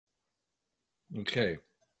Okay.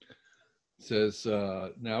 It says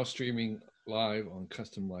now streaming live on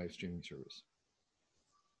custom live streaming service.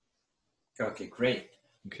 Okay, great.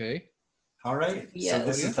 Okay. All right. Yes. So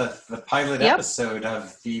this is the pilot episode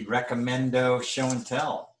of the Recommendo Show and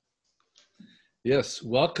Tell. Yes.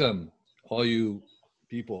 Welcome, all you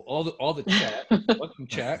people, all the chat. Welcome,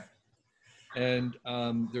 chat. And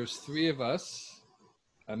there's three of us.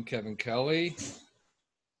 I'm Kevin Kelly.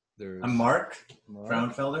 I'm Mark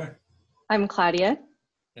Braunfelder. I'm Claudia.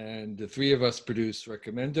 And the three of us produce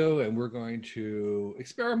Recommendo, and we're going to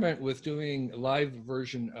experiment with doing a live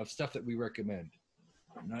version of stuff that we recommend.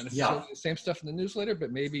 Not necessarily the same stuff in the newsletter,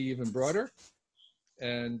 but maybe even broader.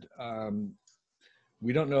 And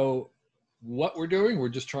we don't know what we're doing. We're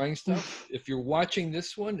just trying stuff. If you're watching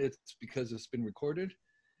this one, it's because it's been recorded.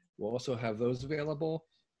 We'll also have those available.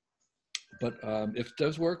 But if it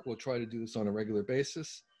does work, we'll try to do this on a regular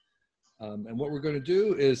basis. And what we're going to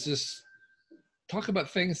do is just talk about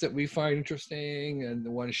things that we find interesting and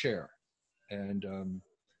want to share. And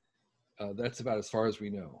that's about as far as we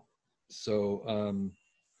know. So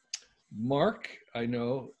Mark, I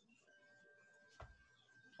know,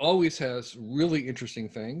 always has really interesting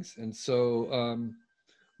things. And so,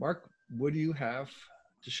 Mark, what do you have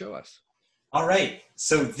to show us? All right.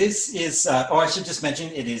 So this is, I should just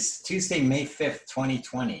mention, it is Tuesday, May 5th,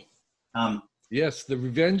 2020. Yes, the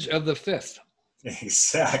Revenge of the Fifth.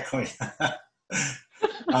 Exactly.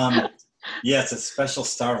 Yeah, it's a special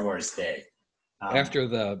Star Wars day. After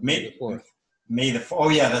the May the 4th. May the 4th. Oh,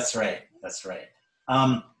 yeah, that's right. That's right.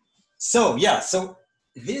 So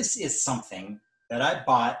this is something that I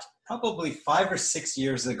bought probably 5 or 6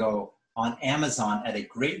 years ago on Amazon at a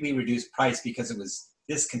greatly reduced price because it was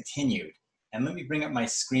discontinued. And let me bring up my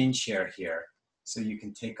screen share here so you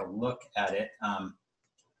can take a look at it.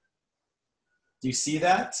 Do you see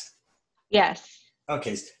that? Yes.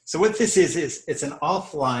 Okay, so what this is it's an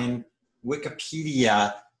offline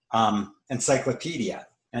Wikipedia encyclopedia.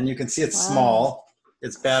 And you can see it's small,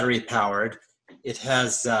 it's battery powered. It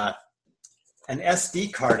has an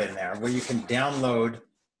SD card in there where you can download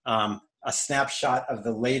a snapshot of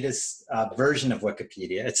the latest version of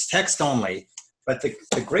Wikipedia. It's text only, but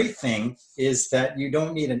the great thing is that you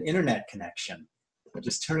don't need an internet connection. I'll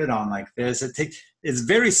just turn it on like this. It's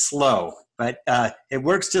very slow, but it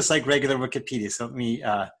works just like regular Wikipedia. So let me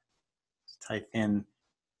type in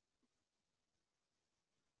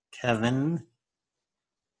Kevin.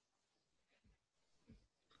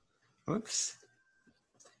 Whoops.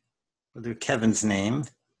 We'll do Kevin's name.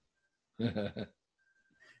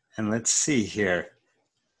 And let's see here.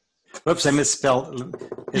 Whoops, I misspelled.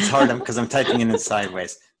 It's hard because I'm typing it in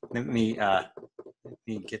sideways. Let me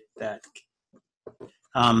get that.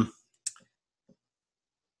 And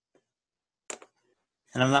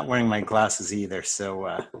I'm not wearing my glasses either,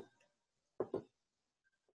 so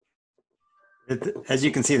as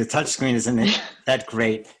you can see, the touch screen isn't that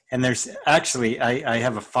great. And there's actually, I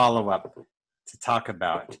have a follow-up to talk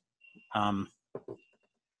about. Do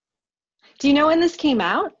you know when this came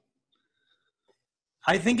out?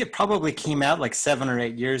 I think it probably came out like 7 or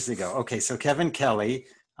 8 years ago. Okay, so Kevin Kelly,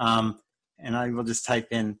 and I will just type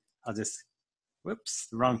in, whoops,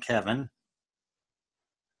 the wrong Kevin.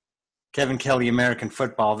 Kevin Kelly, American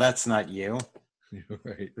football, that's not you.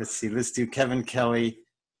 Right. Let's see, let's do Kevin Kelly,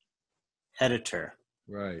 editor.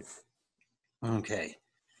 Right. Okay.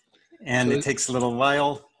 And it takes a little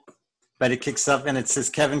while, but it kicks up and it says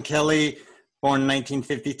Kevin Kelly, born in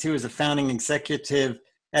 1952, is a founding executive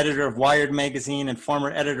editor of Wired magazine and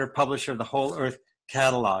former editor, publisher of the Whole Earth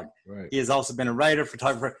catalog. Right. He has also been a writer,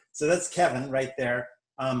 photographer. So that's Kevin right there.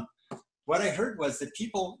 What I heard was that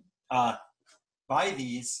people buy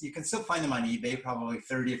these. You can still find them on eBay, probably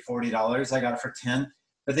 $30 or $40. I got it for 10.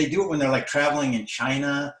 But they do it when they're like traveling in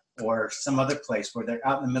China or some other place where they're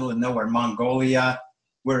out in the middle of nowhere, Mongolia,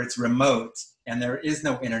 where it's remote and there is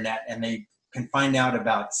no internet, and they can find out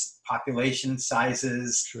about population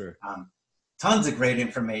sizes. Sure. Tons of great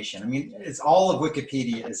information. I mean, it's all of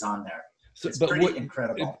Wikipedia is on there. So, it's pretty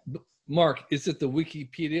incredible. Mark, is it the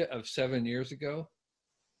Wikipedia of 7 years ago?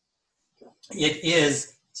 It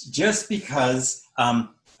is, just because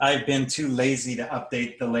I've been too lazy to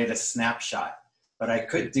update the latest snapshot, but I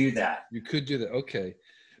could do that. You could do that, okay.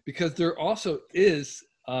 Because there also is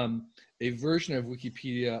a version of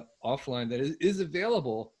Wikipedia offline that is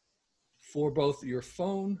available for both your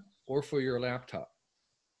phone or for your laptop.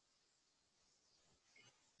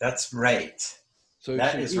 That's right. So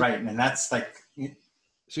that is right, and that's like.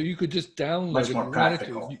 So you could just download much more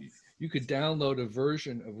practical. You could download a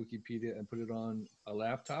version of Wikipedia and put it on a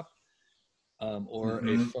laptop or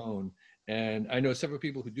a phone. And I know several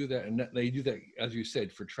people who do that, and they do that, as you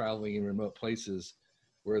said, for traveling in remote places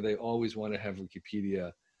where they always want to have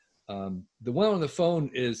Wikipedia. The one on the phone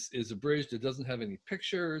is abridged. It doesn't have any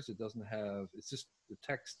pictures. It doesn't have, it's just the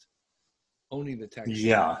text, only the text.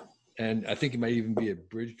 Yeah. And I think it might even be a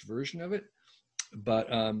abridged version of it. But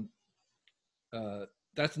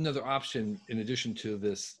that's another option in addition to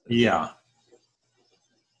this. Yeah.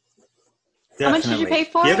 Definitely. How much did you pay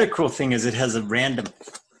for The it? other cool thing is it has a random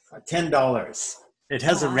 $10. It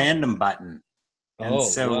has Oh, a wow. random button. And Oh,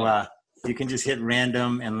 so wow. you can just hit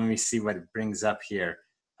random, and let me see what it brings up here.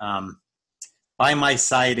 By my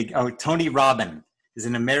side, Tony Robbins is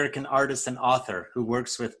an American artist and author who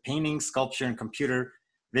works with painting, sculpture, and computer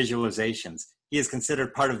visualizations. He is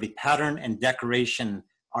considered part of the pattern and decoration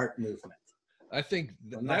art movement. I think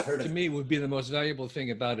I've not that heard to of me would be the most valuable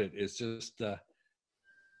thing about it, is just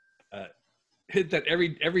hit that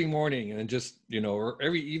every morning, and just, or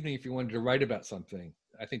every evening if you wanted to write about something.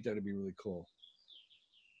 I think that would be really cool.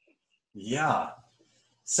 Yeah.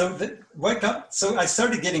 So so I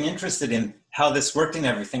started getting interested in how this worked and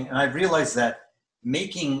everything, and I realized that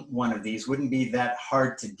making one of these wouldn't be that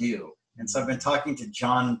hard to do. And so I've been talking to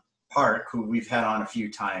John Park, who we've had on a few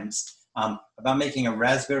times, about making a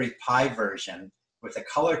Raspberry Pi version with a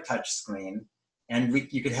color touch screen. And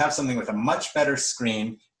you could have something with a much better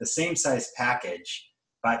screen, the same size package,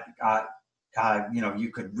 but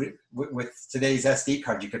you could, with today's SD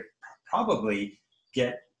card, you could probably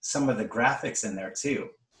get some of the graphics in there too.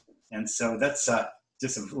 And so that's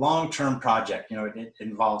just a long-term project. It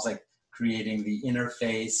involves like creating the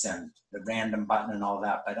interface and the random button and all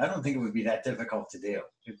that, but I don't think it would be that difficult to do.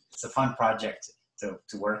 It's a fun project to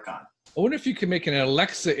work on. I wonder if you could make an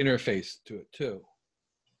Alexa interface to it too.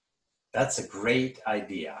 That's a great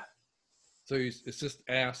idea. So it's just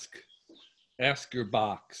ask your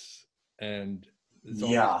box, and it's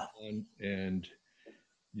always on, and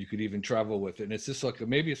you could even travel with it. And it's just like,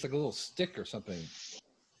 maybe it's like a little stick or something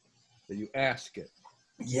that you ask it.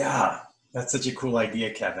 Yeah, that's such a cool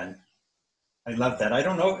idea, Kevin. I love that. I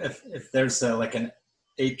don't know if there's like an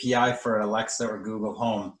API for Alexa or Google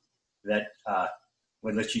Home that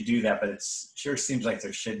would let you do that, but it sure seems like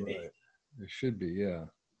there should be. Right. There should be, yeah.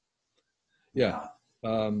 Yeah.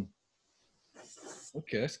 Okay,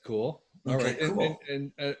 that's cool. All right. Cool.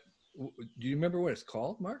 And do you remember what it's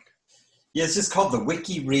called, Mark? Yeah, it's just called the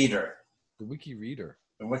Wiki Reader. The Wiki Reader.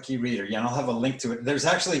 The Wiki Reader. Yeah, and I'll have a link to it. There's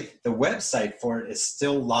actually, the website for it is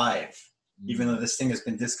still live, even though this thing has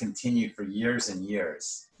been discontinued for years and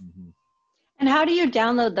years. Mm-hmm. And how do you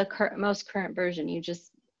download the most current version? You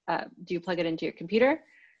just, do you plug it into your computer?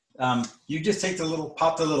 You just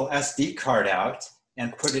pop the little SD card out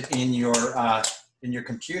and put it in your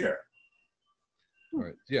computer. All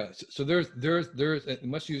right. Yeah. So there's it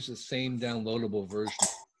must use the same downloadable version you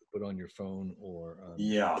put on your phone or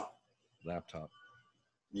laptop.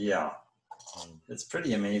 Yeah. It's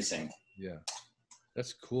pretty amazing. Yeah.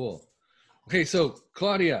 That's cool. Okay, so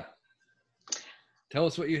Claudia, tell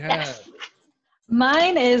us what you have. Yes.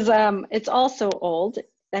 Mine is it's also old.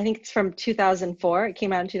 I think it's from 2004. It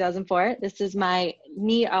came out in 2004. This is my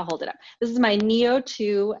I'll hold it up. This is my Neo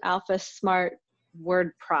 2 Alpha Smart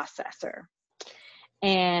word processor.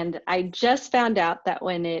 And I just found out that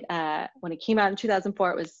when it came out in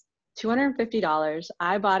 2004, it was $250.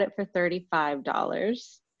 I bought it for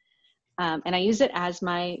 $35. And I use it as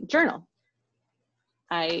my journal.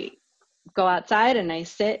 I go outside and I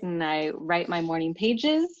sit and I write my morning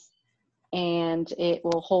pages, and it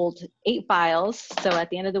will hold 8 files. So at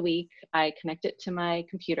the end of the week, I connect it to my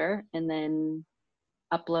computer and then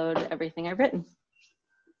upload everything I've written.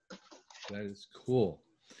 That is cool.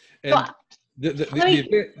 And Well,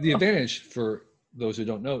 the advantage for those who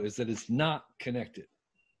don't know is that it's not connected.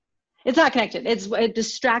 It's not connected. It's a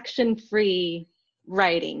distraction-free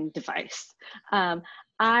writing device.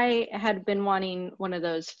 I had been wanting one of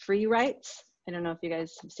those free writes. I don't know if you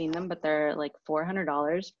guys have seen them, but they're like $400.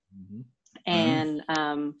 Mm-hmm. And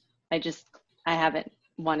I haven't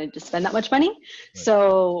wanted to spend that much money. Right.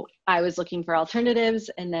 So I was looking for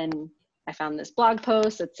alternatives, and then I found this blog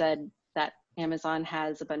post that said that Amazon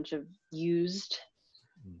has a bunch of used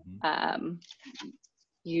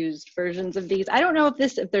versions of these. I don't know if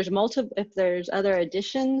there's other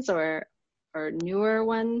editions or newer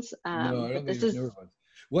ones. No, I don't think there's newer ones.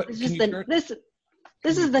 What?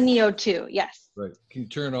 This is the Neo 2. Yes. Right. Can you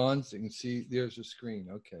turn on so you can see? There's a screen.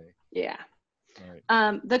 Okay. Yeah. All right.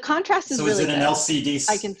 The contrast is really good. So is it an LCD?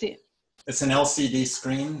 I can see it. It's an LCD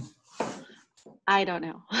screen? I don't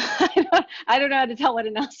know. I don't know how to tell what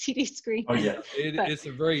an LCD screen is. Oh, yeah. It's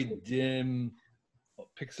a very dim,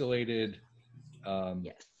 pixelated,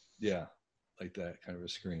 yes. Yeah, like that kind of a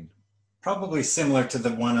screen. Probably similar to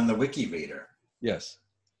the one on the wiki reader. Yes.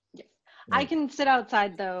 Yes. Right. I can sit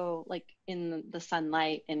outside though, like in the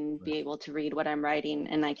sunlight, and Right. be able to read what I'm writing,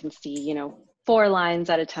 and I can see, 4 lines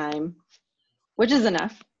at a time, which is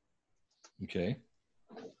enough. Okay.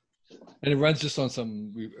 And it runs just on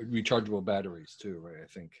some rechargeable batteries too, right? I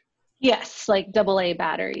think. Yes, like AA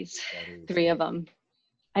batteries, Batteries. 3 of them.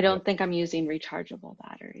 I don't Yep. think I'm using rechargeable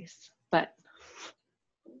batteries, but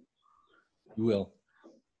You will.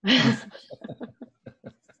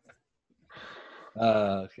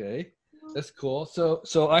 Okay, that's cool.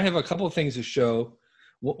 So I have a couple of things to show.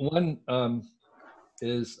 One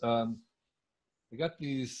is I got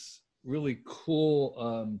these really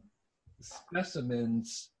cool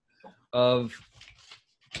specimens of.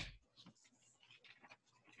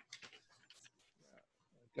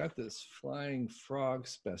 Got this flying frog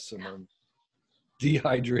specimen,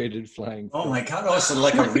 dehydrated flying frog. Oh my God! Oh, so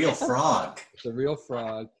like a real frog. It's a real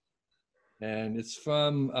frog, and it's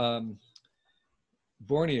from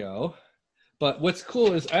Borneo. But what's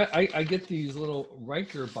cool is I get these little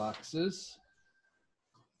Riker boxes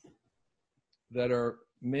that are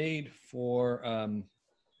made for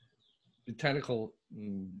botanical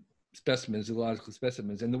specimens, zoological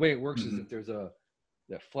specimens. And the way it works is that there's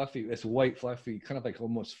that fluffy, it's white fluffy, kind of like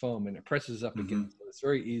almost foam, and it presses up against. So it's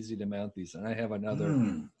very easy to mount these. And I have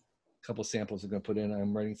another couple samples I'm going to put in.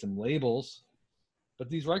 I'm writing some labels. But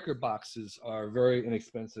these Riker boxes are very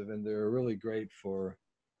inexpensive, and they're really great for,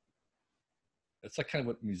 it's like kind of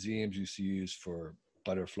what museums used to use for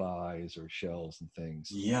butterflies or shells and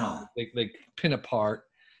things. Yeah. They pin apart,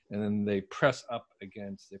 and then they press the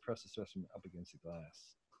specimen up against the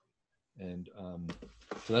glass. And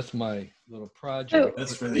so that's my little project. So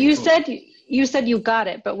That's really you cool. said you got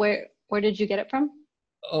it, but where did you get it from?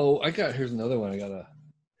 Oh, here's another one. I got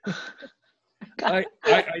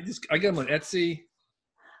them on Etsy.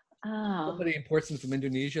 Oh. Somebody imports them from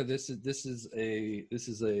Indonesia. This is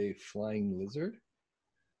a flying lizard,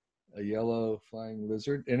 a yellow flying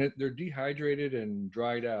lizard, and they're dehydrated and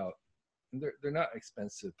dried out. And they're not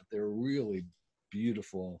expensive, but they're really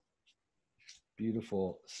beautiful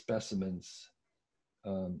specimens.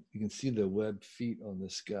 You can see the web feet on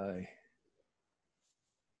this guy.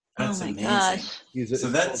 That's my amazing. gosh.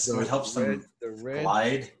 So it helps them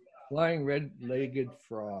glide. Flying red-legged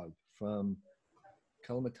frog from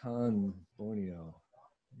Kalimantan, Borneo.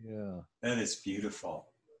 Yeah. That is beautiful.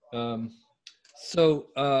 The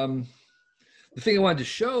thing I wanted to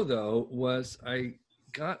show though was I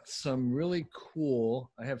got some really cool.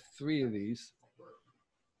 I have 3 of these.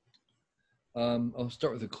 I'll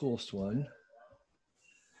start with the coolest one.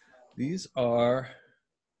 These are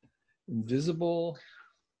invisible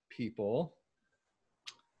people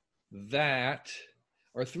that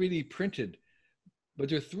are 3D printed, but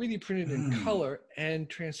they're 3D printed in color and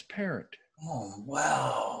transparent. Oh,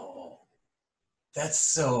 wow. That's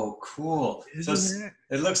so cool. Isn't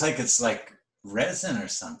it looks like it's like resin or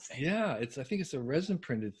something. Yeah, I think it's a resin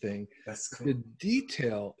printed thing. That's cool. The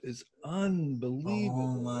detail is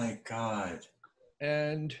unbelievable. Oh my God.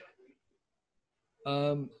 And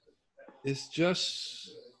it's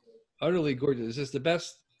just utterly gorgeous. It's just the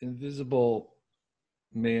best invisible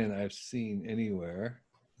man I've seen anywhere.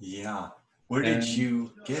 Yeah. Where did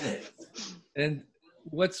you get it? And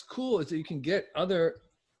what's cool is that you can get other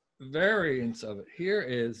variants of it. Here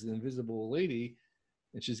is the invisible lady,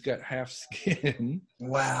 and she's got half skin.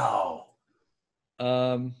 Wow.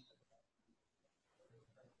 And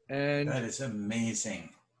that is amazing.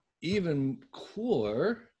 Even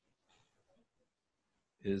cooler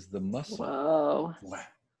is the muscle. Whoa. Wow.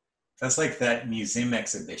 That's like that museum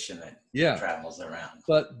exhibition that travels around.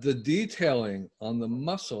 But the detailing on the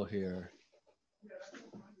muscle here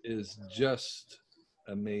is just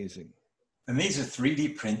amazing. And these are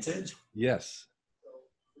 3D printed? Yes.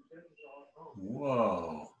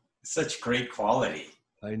 Whoa. Such great quality.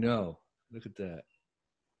 I know. Look at that.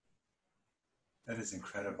 That is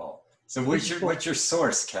incredible. So what's your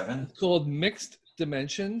source, Kevin? It's called Mixed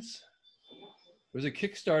Dimensions. There's a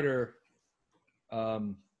Kickstarter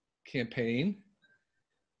campaign.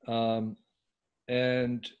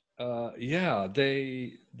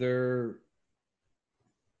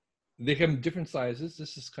 They have different sizes.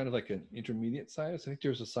 This is kind of like an intermediate size. I think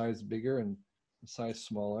there's a size bigger and a size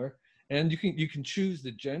smaller. And you can choose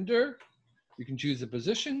the gender, you can choose the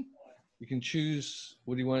position, you can choose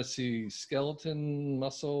what do you want to see, skeleton,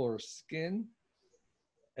 muscle, or skin,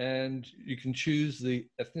 and you can choose the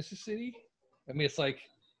ethnicity. I mean, it's like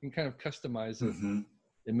you can kind of customize it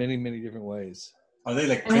in many, many different ways. Are they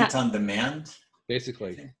like print on demand?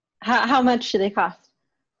 Basically. How much do they cost?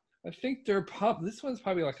 I think this one's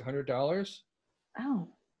probably like $100. Oh.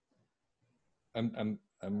 I'm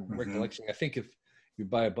recollecting. I think if you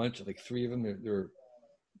buy a bunch of like 3 of them,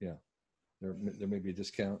 there may be a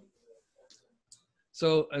discount.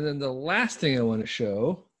 So, and then the last thing I want to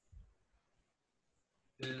show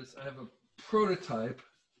is I have a prototype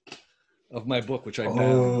of my book, which I bound.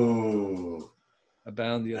 Oh, I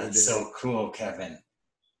bound the other day. that's so cool, Kevin.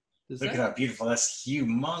 Look at how beautiful. That's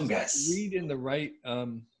humongous. Read in the right.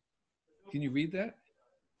 Can you read that?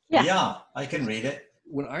 Yeah, I can read it.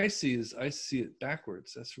 What I see it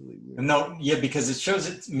backwards. That's really weird. No, yeah, because it shows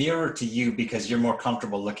it's mirror to you because you're more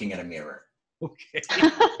comfortable looking at a mirror. Okay.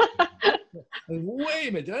 Wait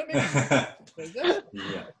a minute, did I make that?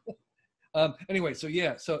 Yeah. Anyway,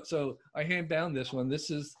 so I hand bound this one. This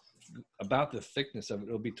is about the thickness of it.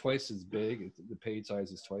 It'll be twice as big. The page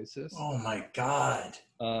size is twice this. Oh my God.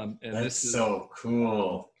 And that's this is so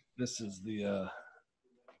cool. This is the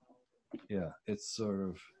it's sort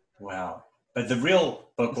of wow. But the real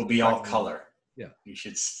book will be all color. Yeah. You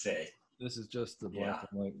should say. This is just the black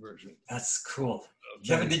and white version. That's cool.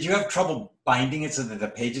 Kevin, did you have trouble binding it so that the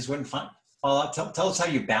pages wouldn't fall out? Tell us how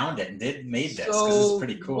you bound it and made this, because it's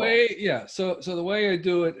pretty cool. So the way I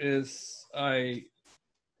do it is I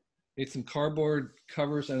made some cardboard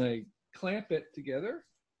covers and I clamp it together.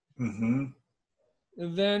 Mm-hmm.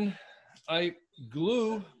 And then I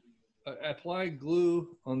apply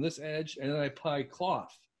glue on this edge, and then I apply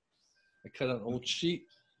cloth. I cut an old sheet,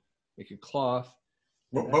 make a cloth.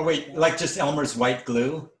 But wait, like just Elmer's white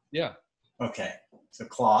glue? Yeah. Okay. So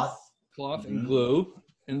cloth. Cloth and glue.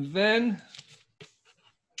 And then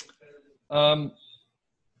I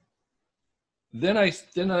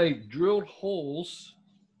drilled holes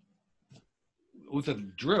with a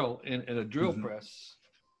drill and a drill press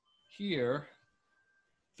here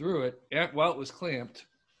through it while it was clamped.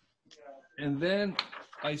 And then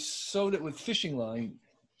I sewed it with fishing line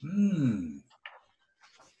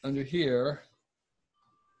under here.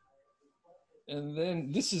 And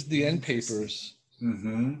then this is the end papers,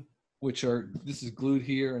 this is glued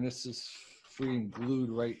here, and this is free and glued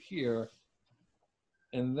right here.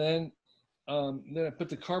 And then I put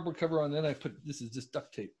the cardboard cover on, then this is just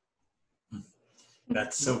duct tape.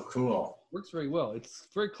 That's so cool. Works very well. It's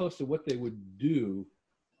very close to what they would do,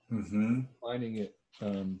 finding it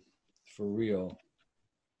for real.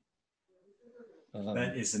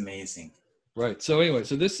 That is amazing. Right. So anyway,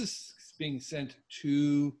 so this is being sent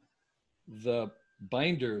to the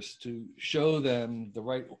binders to show them the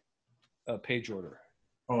right page order.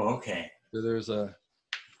 Oh, okay. So there's a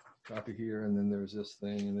copy here, and then there's this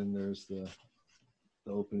thing, and then there's the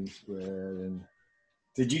opening spread. And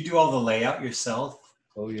did you do all the layout yourself?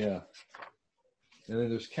 Oh yeah. And then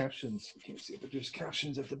there's captions. You can't see it, but there's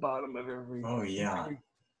captions at the bottom of every. Oh yeah.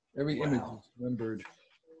 Every image is numbered,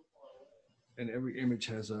 and every image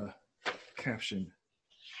has a caption.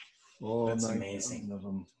 Oh, that's amazing. Of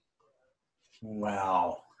them.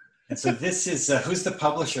 Wow. And so this is who's the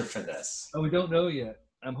publisher for this? Oh, we don't know yet.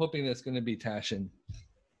 I'm hoping that's going to be Taschen.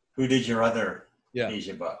 Who did your other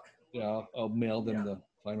Asia book? Yeah, I'll mail them the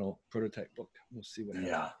final prototype book. We'll see what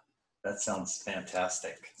happens. Yeah, that sounds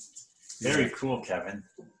fantastic. Very cool, Kevin.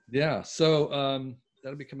 Yeah, so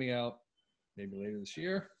that'll be coming out maybe later this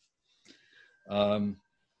year. Do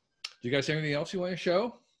you guys have anything else you want to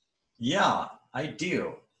show? Yeah, I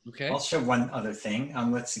do. Okay. I'll show one other thing.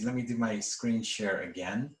 Let's see. Let me do my screen share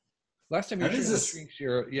again. Last time you showed the screen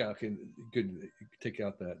share, okay, good. You could take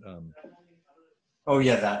out that. Oh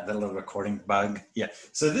yeah, that little recording bug. Yeah.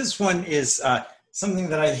 So this one is something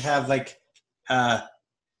that I have like.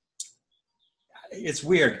 It's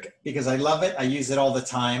weird because I love it. I use it all the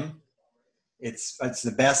time. It's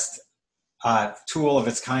the best tool of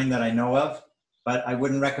its kind that I know of, but I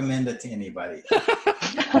wouldn't recommend it to anybody.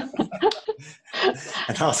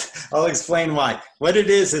 And I'll explain why. What it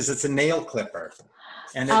is it's a nail clipper.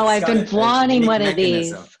 And I've been wanting one of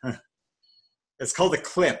these. It's called a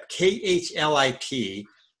clip, KHLIP,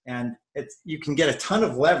 and you can get a ton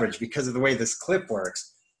of leverage because of the way this clip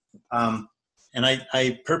works. And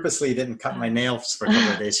I purposely didn't cut my nails for a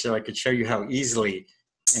couple of days so I could show you how easily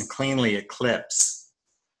and cleanly it clips.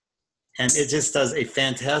 And it just does a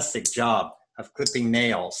fantastic job of clipping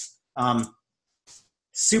nails.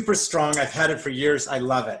 Super strong. I've had it for years. I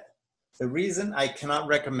love it. The reason I cannot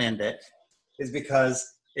recommend it is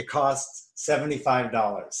because it costs $75.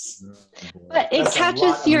 But it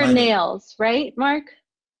catches your nails, right, Mark?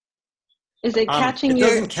 Is it catching your?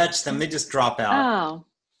 It doesn't catch them. They just drop out.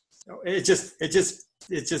 Oh. It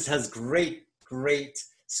just has great,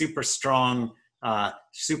 super strong,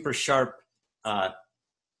 super sharp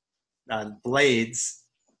blades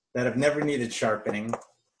that have never needed sharpening.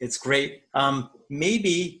 It's great.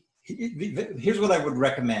 Maybe here's what I would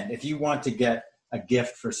recommend if you want to get a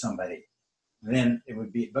gift for somebody, then it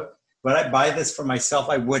would be, but would I buy this for myself?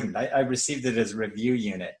 I wouldn't. I received it as a review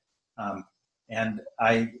unit. And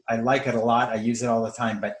I like it a lot. I use it all the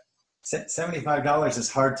time, but $75 is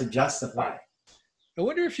hard to justify. I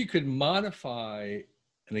wonder if you could modify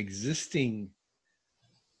an existing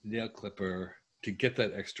nail clipper to get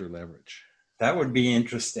that extra leverage. That would be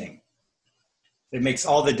interesting. It makes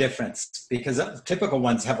all the difference because typical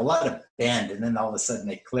ones have a lot of bend and then all of a sudden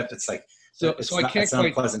they clip. It's like, it's an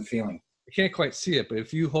unpleasant feeling. I can't quite see it, but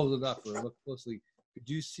if you hold it up or look closely, could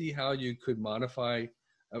you see how you could modify?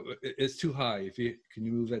 It's too high. Can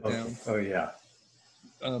you move that down? Oh yeah.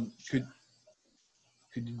 Could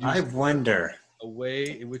you do I wonder a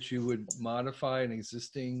way in which you would modify an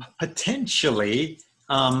existing? Potentially.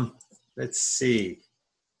 Let's see.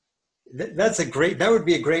 That would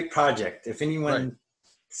be a great project. If anyone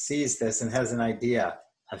sees this and has an idea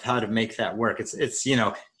of how to make that work, it's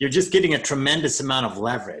you're just getting a tremendous amount of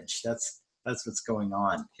leverage. That's what's going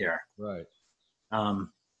on here. Right.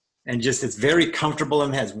 And just it's very comfortable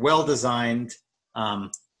and has well designed.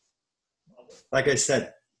 Like I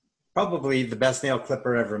said, probably the best nail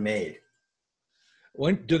clipper ever made.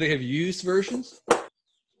 Do they have used versions?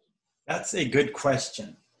 That's a good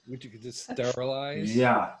question. Which you could just sterilize?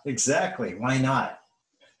 Yeah, exactly. Why not?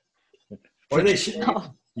 Or they should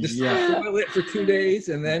just spoil it for 2 days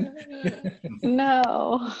and then.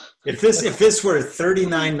 No. If this were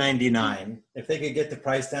 $39.99, if they could get the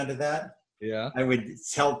price down to that, yeah, I would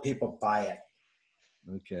tell people buy it.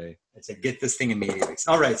 Okay. I'd say get this thing immediately.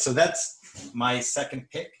 All right, so that's my second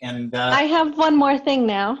pick, and I have one more thing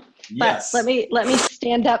now. Yes. But let me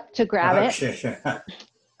stand up to grab it.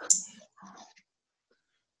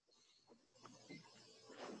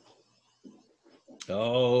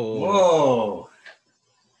 Oh. Whoa.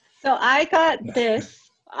 So I got this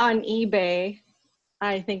on eBay,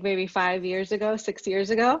 I think maybe 6 years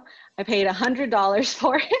ago. I paid $100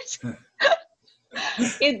 for it.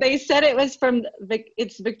 They said it was from,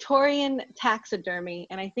 it's Victorian taxidermy.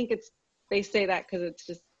 And I think they say that because it's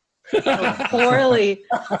just so poorly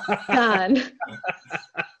done.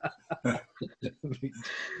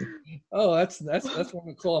 Oh, that's what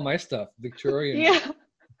we call my stuff, Victorian. Yeah.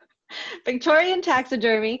 Victorian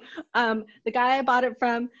taxidermy. The guy I bought it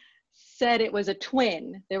from said it was a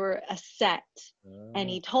twin. They were a set. And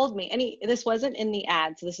he told me, and this wasn't in the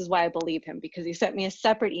ad, so this is why I believe him, because he sent me a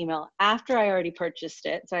separate email after I already purchased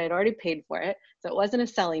it. So I had already paid for it. So it wasn't a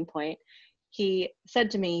selling point. He said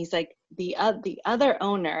to me, he's like, the other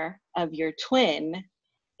owner of your twin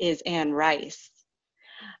is Anne Rice.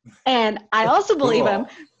 And I also believe him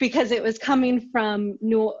because it was coming from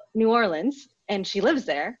New Orleans. And she lives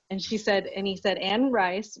there, and he said, Anne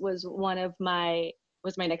Rice was my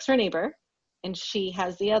next door neighbor, and she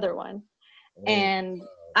has the other one. Oh, and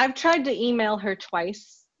I've tried to email her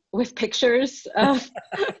twice with pictures of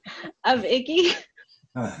Iggy.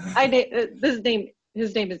 His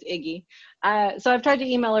name is Iggy. So I've tried to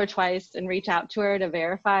email her twice and reach out to her to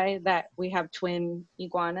verify that we have twin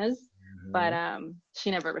iguanas, but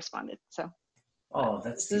she never responded. So,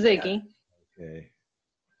 this is Iggy. Okay.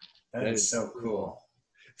 That is so cool.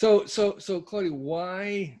 So Claudia,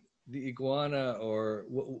 why the iguana, or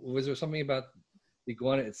was there something about the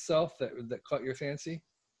iguana itself that caught your fancy?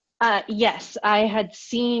 Yes, I had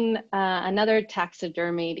seen another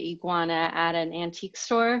taxidermied iguana at an antique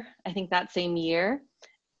store, I think that same year,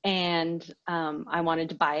 and I wanted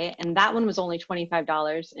to buy it, and that one was only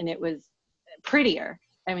 $25, and it was prettier.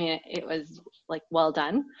 I mean, it was like well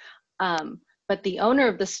done, but the owner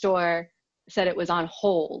of the store said it was on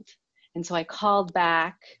hold. And so I called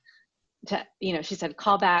back she said,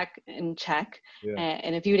 call back and check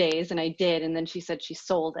in a few days. And I did. And then she said she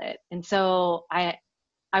sold it. And so I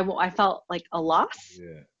felt like a loss.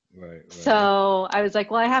 Yeah, right. So I was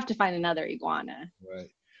like, well, I have to find another iguana. Right.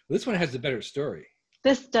 Well, this one has a better story.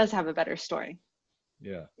 This does have a better story.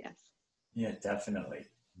 Yeah. Yes. Yeah, definitely.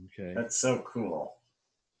 Okay. That's so cool.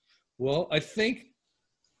 Well, I think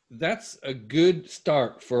that's a good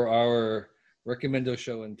start for our Recommendo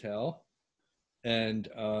Show and Tell. And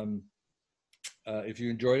if you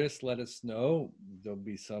enjoyed us, let us know. There'll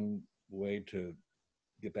be some way to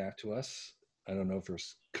get back to us. I don't know if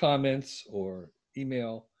there's comments or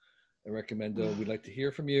email at Recommendo. We'd like to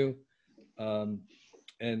hear from you.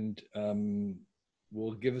 And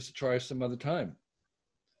we'll give us a try some other time.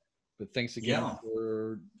 But thanks again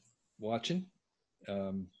for watching.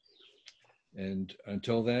 And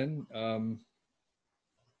until then,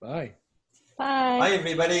 bye. Bye. Bye,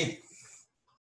 everybody.